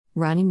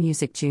Ronnie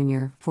Music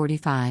Jr.,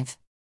 45.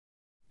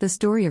 The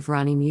story of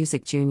Ronnie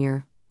Music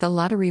Jr., the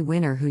lottery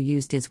winner who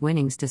used his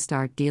winnings to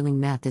start dealing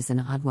meth, is an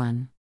odd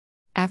one.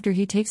 After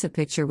he takes a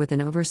picture with an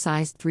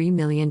oversized $3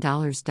 million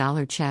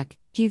dollar check,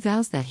 he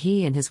vows that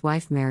he and his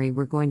wife Mary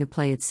were going to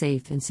play it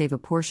safe and save a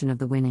portion of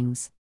the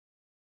winnings.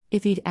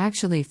 If he'd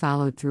actually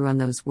followed through on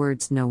those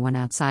words, no one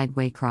outside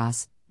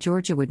Waycross,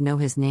 Georgia would know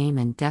his name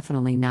and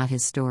definitely not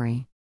his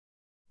story.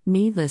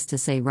 Needless to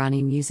say,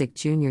 Ronnie Music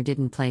Jr.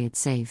 didn't play it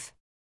safe.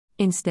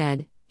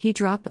 Instead, he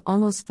dropped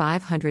almost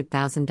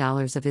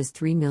 $500,000 of his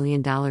 $3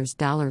 million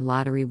dollar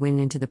lottery win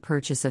into the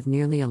purchase of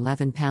nearly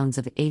 11 pounds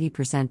of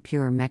 80%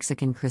 pure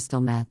Mexican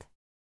crystal meth.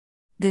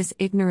 This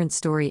ignorant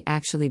story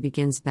actually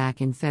begins back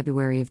in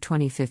February of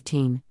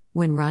 2015,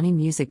 when Ronnie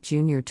Music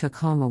Jr. took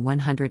home a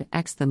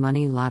 100x the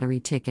money lottery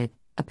ticket,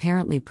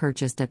 apparently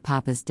purchased at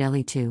Papa's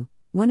Deli 2,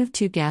 one of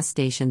two gas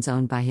stations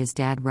owned by his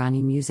dad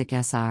Ronnie Music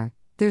Sr.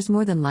 There's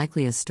more than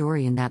likely a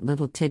story in that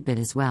little tidbit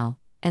as well,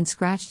 and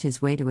scratched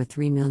his way to a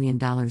 $3 million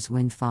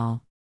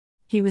windfall.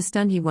 He was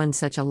stunned he won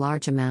such a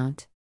large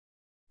amount.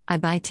 "I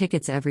buy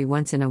tickets every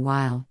once in a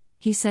while,"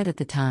 he said at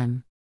the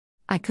time.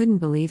 "I couldn't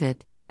believe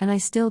it, and I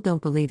still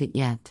don't believe it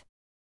yet."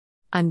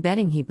 I'm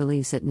betting he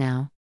believes it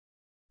now.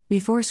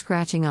 Before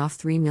scratching off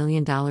 $3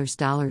 million,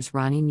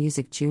 Ronnie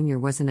Music Jr.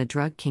 wasn't a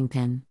drug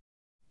kingpin.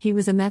 He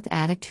was a meth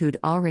addict who'd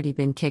already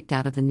been kicked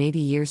out of the Navy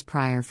years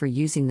prior for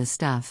using the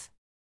stuff.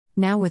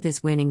 Now, with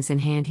his winnings in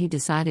hand, he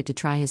decided to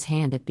try his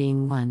hand at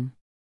being one.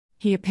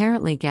 He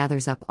apparently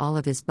gathers up all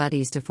of his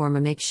buddies to form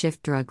a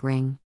makeshift drug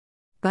ring.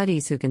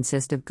 Buddies who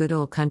consist of good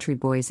old country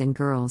boys and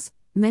girls,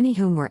 many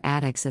whom were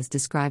addicts as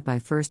described by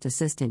First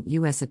Assistant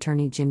U.S.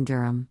 Attorney Jim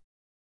Durham.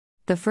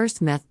 The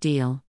first meth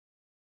deal.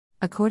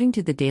 According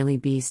to the Daily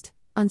Beast,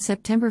 on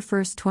September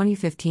 1,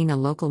 2015, a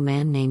local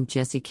man named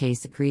Jesse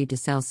Case agreed to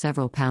sell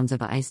several pounds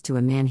of ice to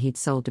a man he'd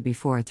sold to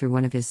before through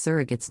one of his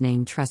surrogates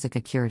named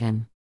Tressica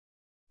Cureton.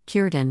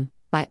 Cureton,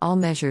 by all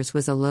measures,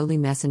 was a lowly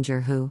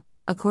messenger who,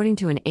 according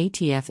to an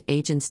ATF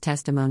agent's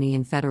testimony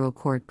in federal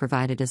court,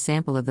 provided a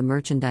sample of the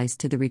merchandise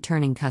to the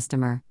returning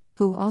customer,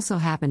 who also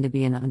happened to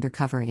be an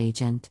undercover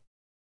agent.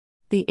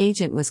 The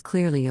agent was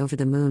clearly over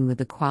the moon with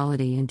the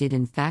quality and did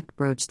in fact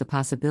broach the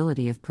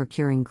possibility of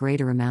procuring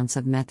greater amounts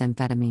of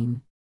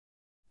methamphetamine.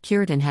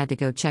 Cureton had to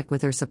go check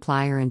with her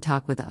supplier and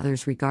talk with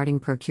others regarding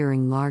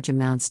procuring large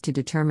amounts to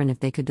determine if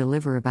they could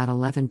deliver about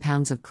 11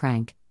 pounds of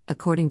crank,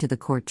 according to the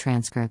court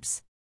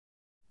transcripts.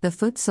 The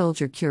foot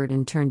soldier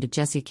Cureton turned to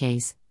Jesse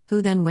Case,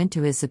 who then went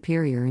to his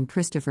superior and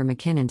Christopher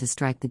McKinnon to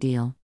strike the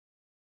deal.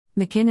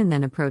 McKinnon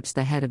then approached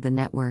the head of the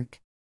network.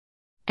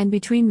 And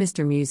between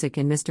Mr. Music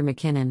and Mr.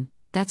 McKinnon,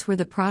 that's where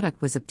the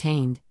product was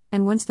obtained,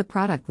 and once the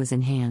product was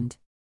in hand,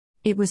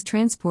 it was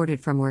transported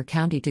from Ware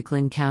County to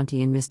Glynn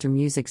County in Mr.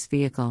 Music's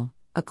vehicle,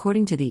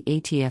 according to the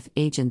ATF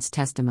agent's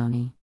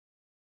testimony.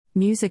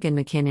 Music and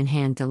McKinnon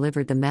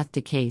hand-delivered the meth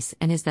to Case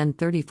and his then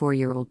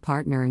 34-year-old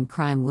partner in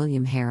crime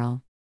William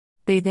Harrell.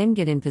 They then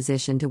get in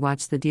position to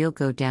watch the deal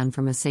go down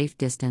from a safe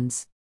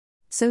distance.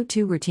 So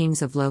too were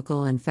teams of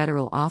local and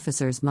federal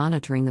officers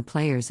monitoring the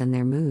players and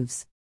their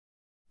moves.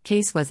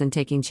 Case wasn't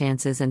taking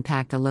chances and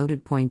packed a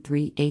loaded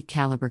 .38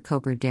 caliber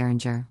Cobra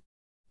Derringer.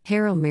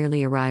 Harrell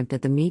merely arrived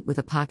at the meet with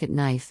a pocket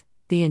knife,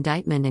 the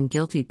indictment and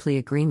guilty plea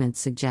agreement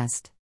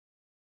suggest.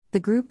 The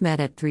group met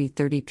at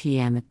 3:30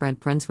 p.m. at Brent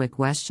Brunswick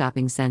West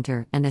Shopping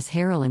Center, and as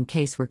Harrell and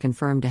Case were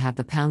confirmed to have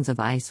the pounds of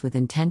ice with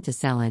intent to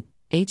sell it,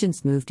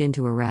 agents moved in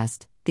to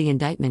arrest, the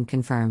indictment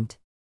confirmed.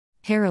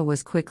 Harrell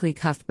was quickly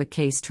cuffed, but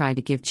Case tried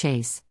to give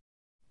chase.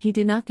 He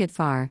did not get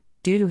far,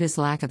 due to his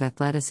lack of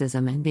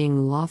athleticism and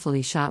being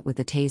lawfully shot with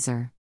a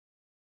taser.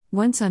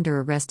 Once under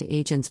arrest,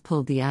 agents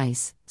pulled the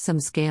ice, some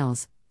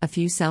scales, a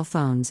few cell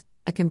phones,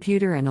 a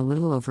computer and a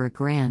little over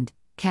 $1,000,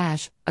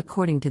 cash,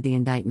 according to the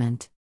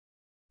indictment.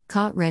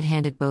 Caught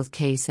red-handed, both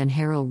Case and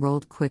Harrell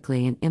rolled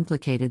quickly and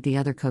implicated the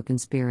other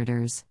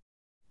co-conspirators.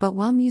 But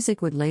while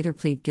Music would later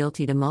plead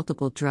guilty to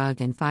multiple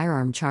drug and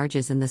firearm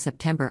charges in the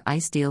September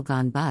ice deal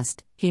gone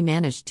bust, he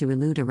managed to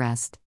elude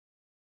arrest.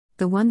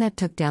 The one that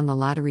took down the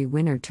lottery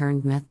winner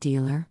turned meth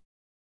dealer?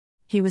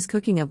 He was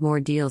cooking up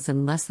more deals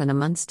in less than a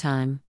month's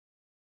time.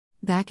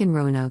 Back in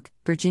Roanoke,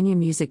 Virginia,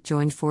 Music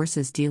joined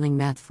forces dealing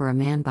meth for a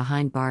man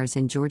behind bars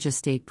in Georgia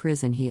State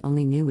Prison he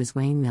only knew as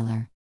Wayne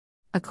Miller.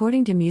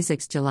 According to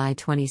Music's July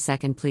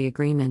 22 plea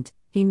agreement,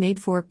 he made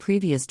 4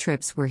 previous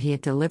trips where he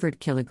had delivered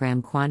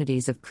kilogram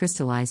quantities of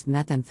crystallized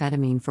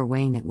methamphetamine for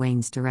Wayne at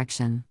Wayne's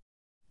direction.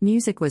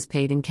 Music was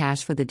paid in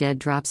cash for the dead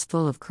drops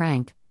full of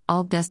crank,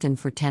 all destined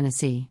for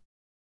Tennessee.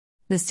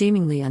 The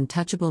seemingly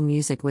untouchable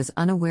Music was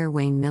unaware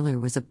Wayne Miller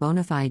was a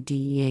bona fide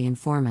DEA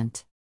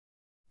informant.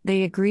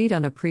 They agreed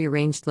on a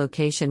prearranged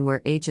location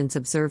where agents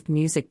observed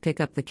Music pick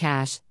up the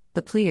cash,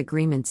 the plea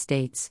agreement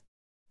states.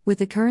 With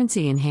the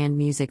currency in hand,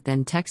 Music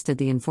then texted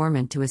the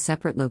informant to a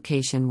separate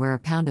location where a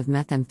pound of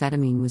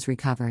methamphetamine was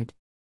recovered.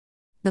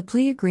 The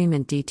plea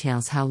agreement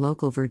details how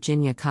local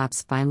Virginia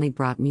cops finally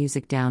brought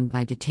Music down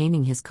by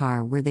detaining his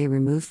car, where they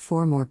removed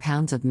 4 more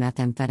pounds of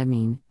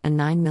methamphetamine, a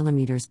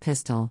 9mm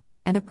pistol,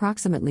 and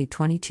approximately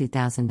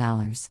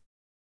 $22,000.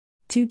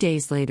 2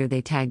 days later,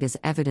 they tagged as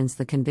evidence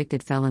the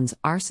convicted felon's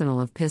arsenal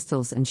of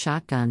pistols and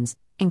shotguns,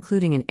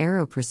 including an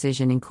Aero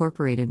Precision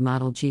Incorporated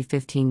Model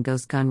G15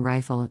 Ghost Gun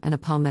rifle and a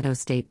Palmetto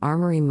State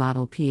Armory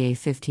Model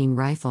PA-15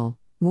 rifle,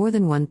 more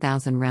than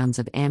 1,000 rounds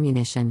of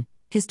ammunition,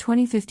 his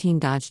 2015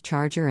 Dodge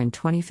Charger and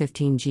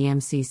 2015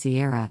 GMC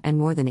Sierra, and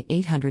more than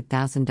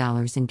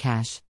 $800,000 in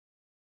cash.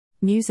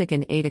 Music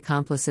and 8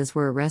 accomplices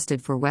were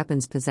arrested for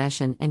weapons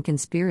possession and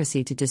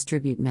conspiracy to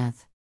distribute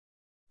meth.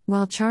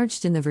 While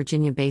charged in the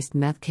Virginia-based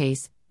meth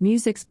case,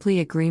 Music's plea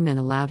agreement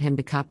allowed him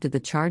to cop to the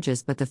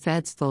charges, but the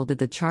feds folded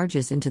the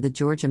charges into the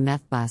Georgia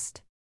meth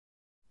bust.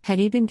 Had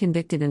he been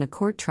convicted in a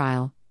court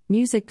trial,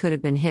 Music could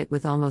have been hit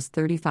with almost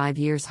 35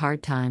 years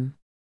hard time.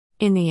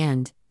 In the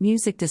end,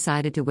 Music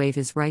decided to waive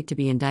his right to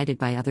be indicted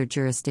by other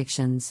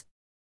jurisdictions.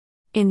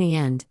 In the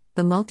end,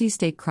 the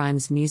multi-state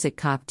crimes Music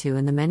copped to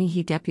and the many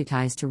he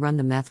deputized to run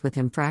the meth with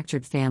him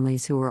fractured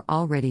families who were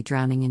already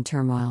drowning in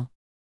turmoil.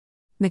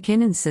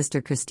 McKinnon's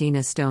sister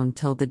Christina Stone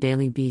told the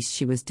Daily Beast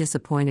she was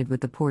disappointed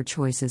with the poor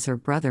choices her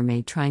brother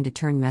made trying to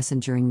turn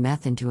messengering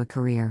meth into a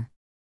career.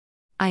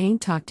 "I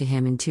ain't talked to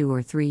him in 2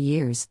 or 3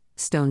 years,"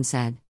 Stone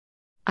said.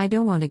 "I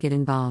don't want to get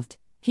involved.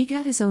 He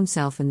got his own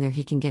self in there,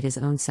 he can get his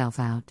own self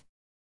out."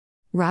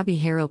 Robbie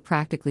Harrell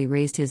practically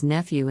raised his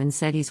nephew and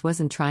said he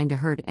wasn't trying to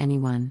hurt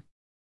anyone.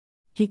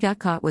 "He got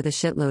caught with a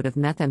shitload of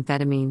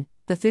methamphetamine,"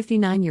 the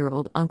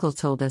 59-year-old uncle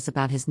told us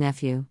about his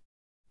nephew.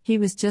 "He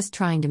was just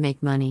trying to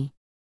make money."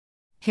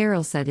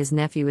 Harrell said his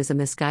nephew is a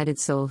misguided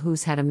soul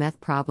who's had a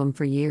meth problem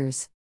for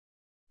years.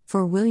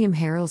 For William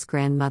Harrell's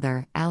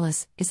grandmother,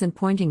 Alice, isn't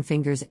pointing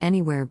fingers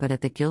anywhere but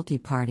at the guilty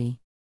party.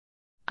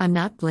 "I'm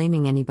not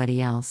blaming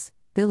anybody else,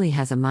 Billy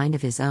has a mind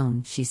of his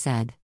own," she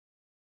said.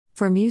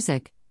 For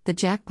Music, the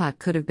jackpot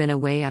could have been a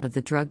way out of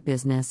the drug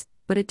business,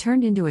 but it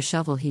turned into a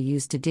shovel he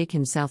used to dig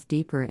himself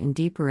deeper and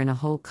deeper in a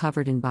hole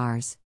covered in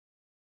bars.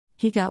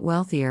 He got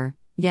wealthier,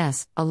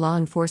 yes, a law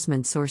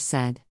enforcement source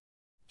said.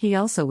 He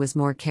also was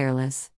more careless.